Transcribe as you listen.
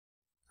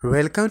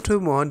Welcome to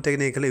Mohan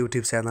technical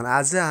YouTube channel.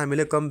 आज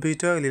हामीले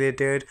computer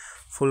related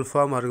फुल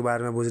फर्महरुको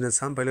बारेमा बुझ्न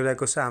छौं। पहिलो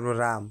रहेको छ हाम्रो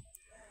RAM,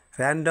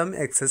 र्यान्डम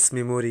एक्सेस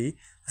मेमोरी।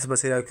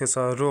 त्यसपछि रहेको छ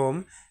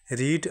ROM,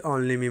 read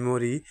only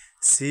memory,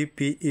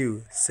 CPU,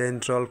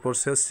 central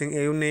processing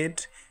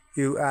unit,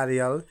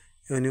 URL,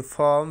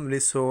 uniform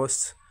resource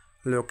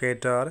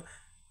locator,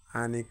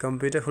 अनि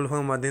कम्प्युटर फुल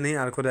फर्म मध्ये नै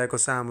अर्को रहेको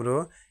छ हाम्रो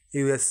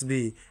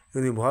USB,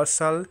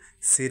 युनिभर्सल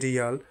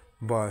सिरियल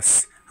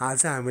बस।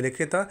 आज हामीले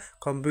के त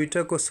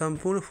कम्प्युटरको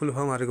सम्पूर्ण फुल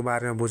फर्महरुको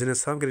बारेमा बुझ्न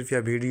छौं।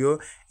 कृपया भिडियो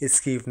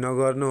स्किप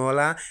नगर्नु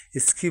होला।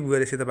 स्किप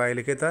गरेपछि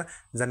तपाईले के त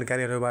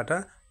जानकारीहरुबाट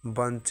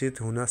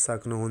वञ्चित हुन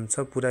सक्नुहुन्छ।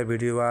 पुरा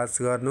भिडियो वाच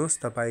गर्नुस्,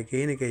 तपाई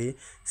केही न केही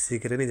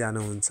सिकेर नै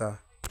जानुहुन्छ।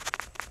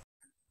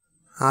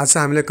 आज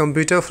हामीले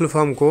computer full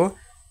फर्मको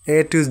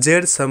A to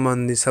Z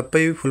सम्बन्धी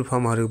सबै फुल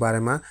फर्महरुको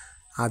बारेमा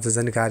आज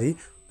जानकारी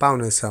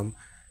पाउन छौं।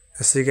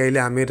 जस्तै कि अहिले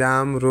हामी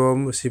RAM,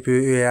 ROM, CPU,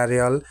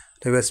 URL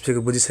र USB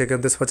को बुझिसक्यौं।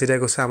 त्यसपछि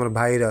रहेको छ हाम्रो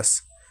virus,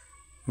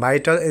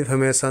 vital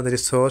information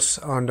resource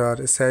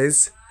under size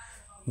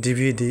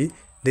DVD,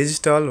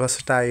 digital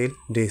versatile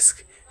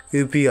disk,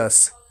 UPS,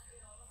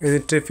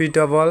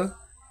 इन्टरप्रिटेबल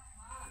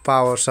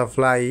power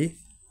supply,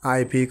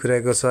 IP को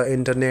रहेको छ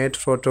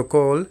internet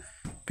protocol,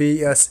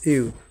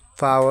 PSU,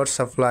 power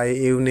supply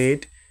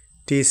unit,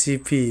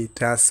 TCP,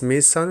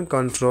 transmission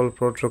control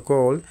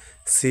protocol,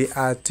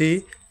 CRT,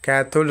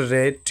 क्याथोड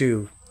रे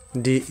tube,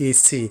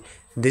 DEC,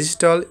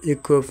 digital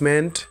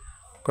equipment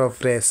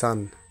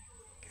corporation.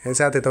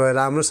 साथै तपाई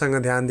राम्रोसँग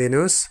ध्यान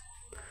दिनुस्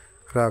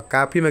र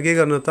कापीमा के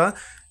गर्नु त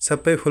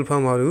सबै फुल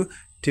फर्महरु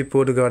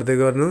टिपोट गर्दै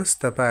गर्नुस्।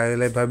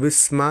 तपाईहरुलाई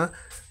भविष्यमा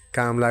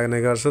काम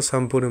लाग्ने गर्छ।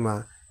 सम्पूर्णमा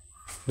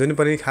जुन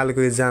पनि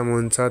खालको एक्जाम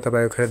हुन्छ,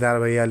 तपाईको खरिदार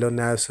भइहाल्यो,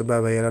 न्याय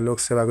सेवा भइहाल्यो, लोक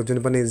सेवाको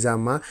जुन पनि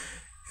एक्जाममा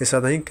यो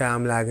सधैं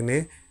काम लाग्ने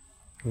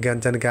ज्ञान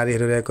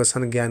जानकारीहरु रहेको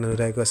छन्, ज्ञानहरु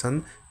रहेको छन्।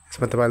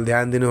 यसमा तपाईले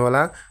ध्यान दिनु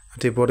होला।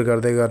 टिपोट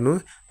गर्दै गर्नु,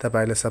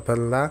 तपाईले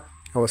सफलता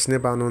अवश्य नै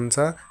पाउनुहुन्छ।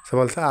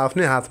 सफलता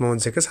आफ्नै हातमा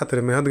हुन्छ के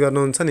साथीहरु मेहनत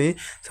गर्नुहुन्छ नि,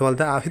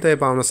 सफलता आफै तपाई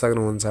पाउन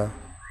सक्नुहुन्छ।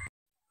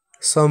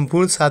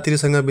 सम्पूर्ण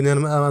साथीहरुसँग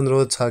विनम्र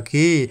अनुरोध छ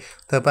कि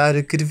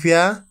तपाईहरु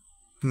कृपया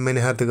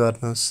मेहनत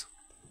गर्नुस्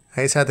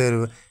है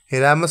साथीहरु।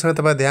 राम्रोसँग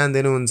तपाई ध्यान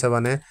दिनुहुन्छ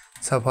भने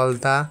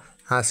सफलता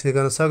हासिल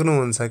गर्न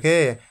सक्नुहुन्छ के।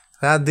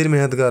 रात दिन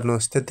मेहनत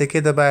गर्नुस्,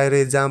 त्यतिकै तपाईहरु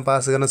एक्जाम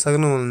पास गर्न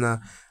सक्नुहुन्न।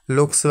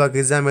 लोकसेवाको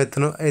एक्जाम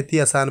यति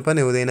आसान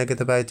पनि हुँदैन कि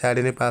तपाई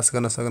चाँडै नै पास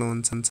गर्न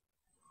सक्नुहुन्छ।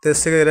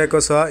 त्यसैगरी रहेको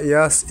छ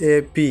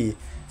SAP,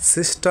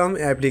 system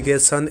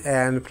application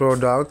and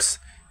products,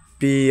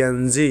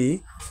 PNG,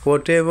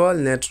 portable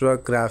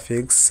network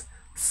graphics,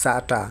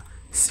 SATA,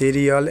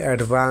 serial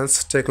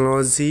advance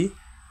technology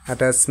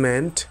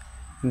attachment,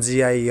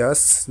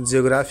 GIS,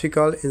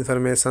 geographical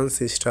information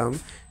system,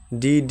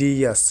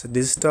 DDS,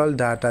 digital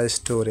data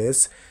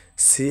storage,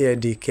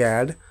 CAD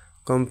CAD,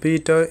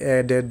 computer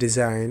aided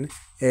design,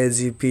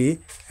 AGP,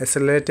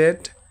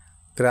 accelerated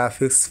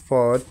graphics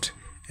port,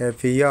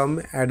 APM,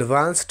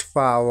 advanced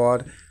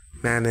power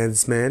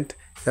management,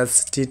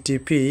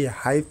 HTTP,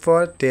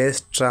 hyper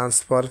text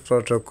transfer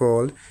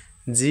protocol,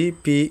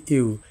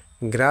 GPU,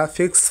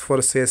 graphics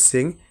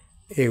processing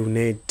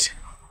unit.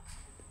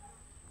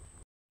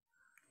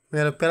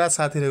 मेरो para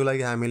साथीहरुको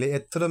लागि हामीले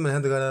यत्रो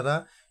मेहनत गरेर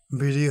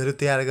भिडियोहरु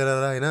तयार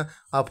गरेर हैन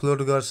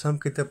अपलोड गर्छौं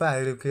कि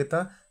तपाईहरु के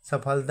त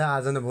सफलता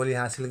आज न भोलि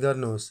हासिल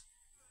गर्नुहोस्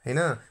हैन।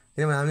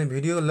 किनभने हामीले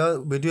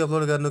भिडियो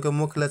अपलोड गर्नुको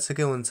मुख्य लक्ष्य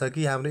के हुन्छ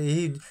कि हाम्रो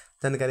यही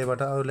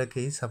जानकारीबाट अरूलाई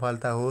केही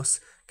सफलता होस्,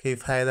 केही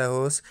फाइदा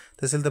होस्।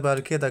 त्यसैले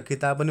तपाईहरु के त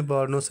किताब पनि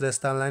पढ्नुस् र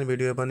यस्ता अनलाइन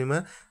भिडियो पनिमा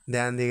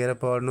ध्यान दिएर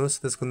पढ्नुस्,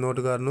 त्यसको नोट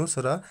गर्नुस्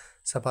र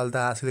सफलता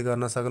हासिल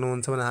गर्न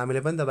सक्नुहुन्छ भने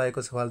हामीले पनि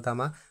तपाईको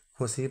सफलतामा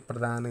खुशी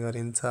प्रदान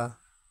गरिन्छ।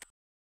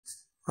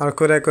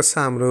 अर्को रहेको छ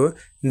हाम्रो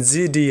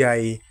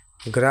GDI,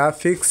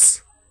 graphics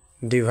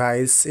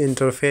device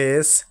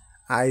interface,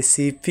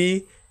 ICP,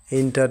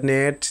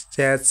 internet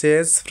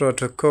chassis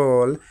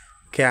protocol,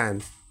 CAN,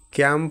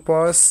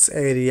 campus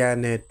area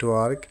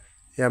network,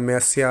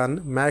 MSN,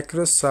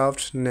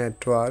 Microsoft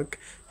network,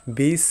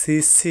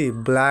 BCC,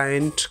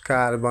 blind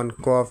carbon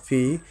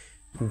copy,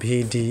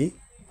 VDI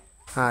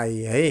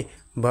है,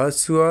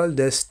 virtual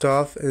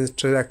desktop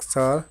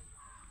infrastructure,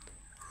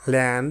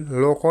 LAN,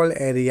 local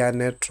area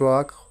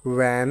network,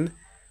 WAN,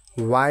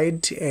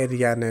 wide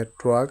area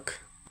network.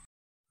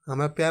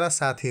 हाम्रो para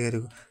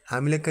साथीहरु,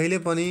 हामीले कहिले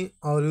पनि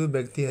अरु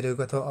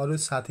व्यक्तिहरुको अथवा अरु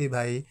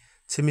साथीभाइ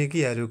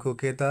छिमेकीहरुको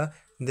के त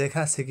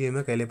देखा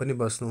सिकीमा कहिले पनि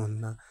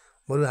बस्नुहुन्न।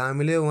 बरु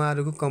हामीले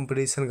उहाँहरुको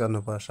कम्पिटिसन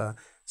गर्नुपर्छ।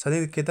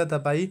 सधैं के त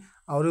तपाई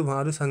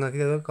अरूसँग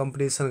के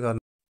कम्पिटिसन गर्नु।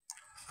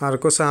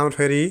 अर्को छ हाम्रो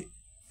फेरि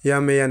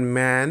MAN,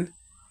 man,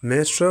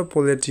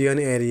 metropolitan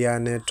area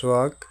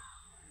network,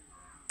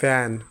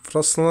 PAN,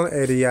 personal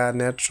area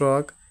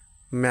network,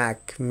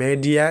 MAC,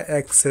 media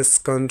access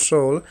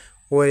control,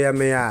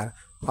 OMAR,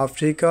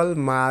 optical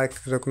mark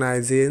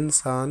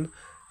recognition,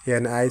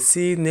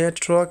 NIC,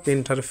 network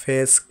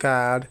interface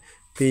card,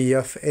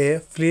 PFA,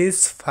 please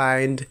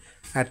find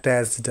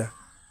attached,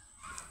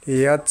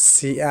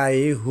 HCI,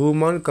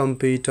 human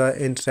computer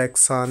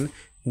interaction,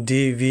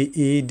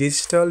 DVE,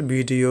 digital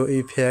video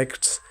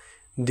effects,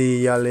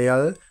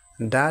 DLL,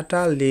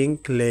 data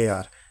link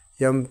layer,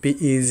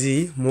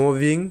 MPEG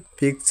Moving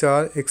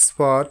Picture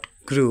Export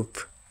Group।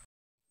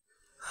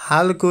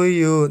 हालको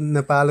यो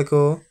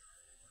नेपालको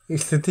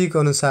स्थितिको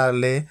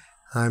अनुसारले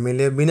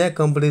हामीले बिना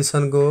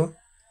कम्पिटिसनको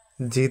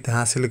जित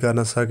हासिल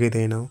गर्न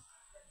सकिदैनौँ।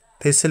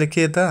 त्यसैले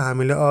के त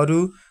हामीले अरू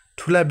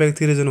ठुला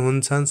व्यक्तिहरू जुन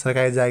हुन्छन्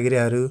सरकारी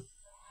जागिरीहरू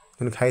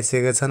जुन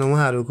खाइसकेका छन्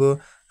उहाँहरूको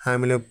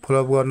हामीले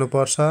फलोअप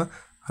गर्नुपर्छ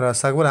र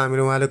सकभर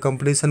हामीले उहाँले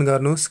कम्पिटिसन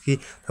गर्नुहोस् कि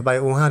तपाईँ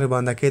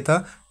उहाँहरूभन्दा के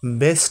त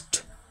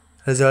बेस्ट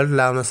रिजल्ट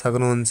ल्याउन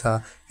सक्नुहुन्छ।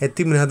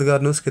 यति मेहनत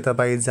गर्नुहोस् कि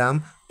तपाईँ इक्जाम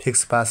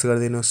फिक्स पास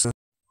गरिदिनुहोस्।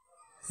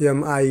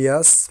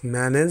 MIS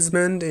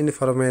Management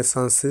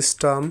Information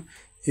System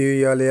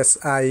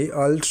ULSI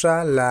Ultra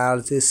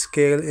Large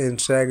Scale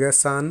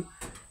Integration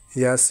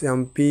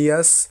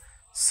SMPS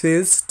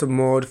Switched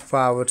Mode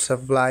Power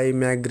Supply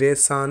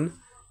Migration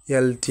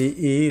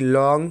LTE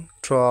Long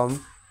Term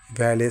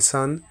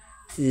Evaluation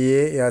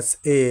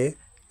EASA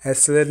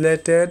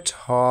Accelerated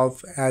Hub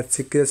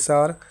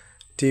Architecture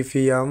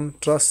TPM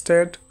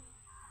Trusted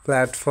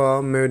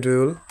Platform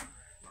Module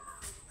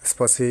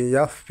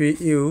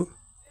FPU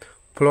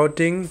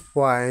Floating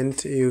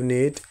Point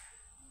Unit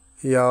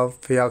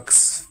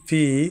FXP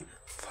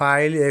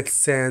File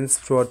Exchange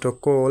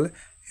Protocol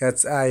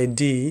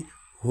HID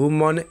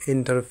Human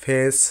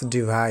Interface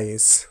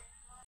Device।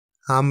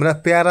 हाम्रा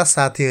para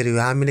साथीहरू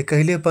हामीले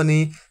कहिले पनि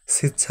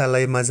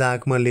शिक्षालाई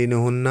मजाकमा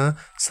लिनुहुन्न।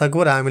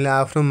 सकभर हामीले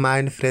आफ्नो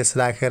mind fresh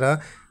राखेर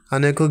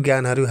अनेकौं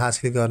ज्ञानहरू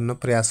हासिल गर्न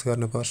प्रयास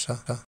गर्नुपर्छ।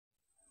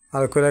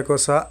 अर्को कुराको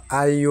छ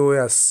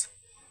iOS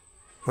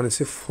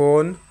भनेपछि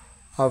फोन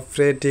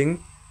अपरेटिङ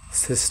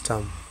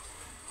सिस्टम।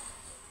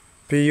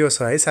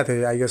 POS है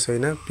साथीहरू, iOS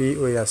होइन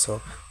POS हो,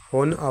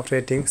 phone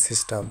operating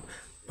system.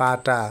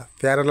 PATA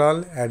Parallel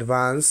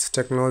Advanced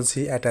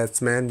Technology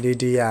Attachment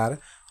DDR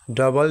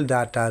Double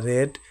Data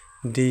Rate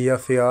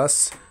DFS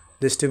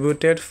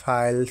Distributed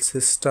File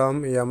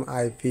System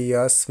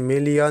MIPS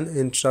Million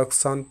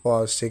Instruction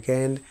per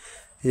Second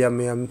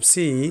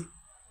MMC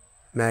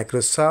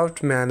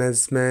Microsoft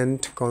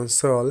Management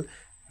Console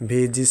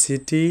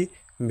VGCT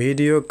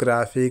Video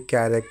Graphic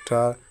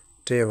Character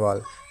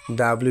Table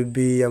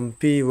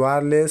WBMP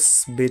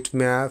Wireless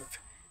Bitmap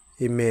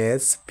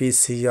Image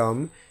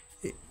PCM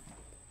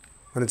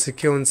भनेपछि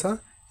के हुन्छ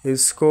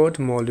Xcode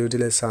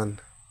Modulation।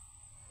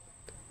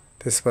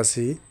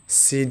 त्यसपछि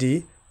CD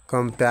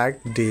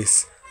Compact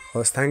Disc।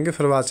 Thank you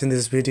for watching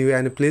this video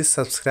and please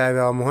subscribe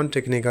our Mohan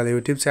Technical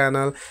YouTube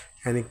channel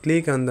and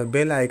click on the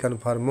bell icon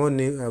for more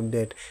new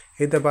update।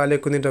 यदि तपाईले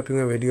कुनै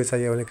टपिकमा video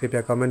चाहियो भने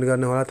कृपया कमेन्ट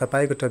गर्नुहोला।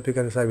 तपाईको topic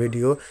अनुसार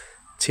भिडियो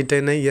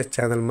छिटै नै यस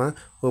च्यानलमा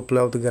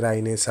उपलब्ध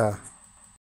गराइनेछ।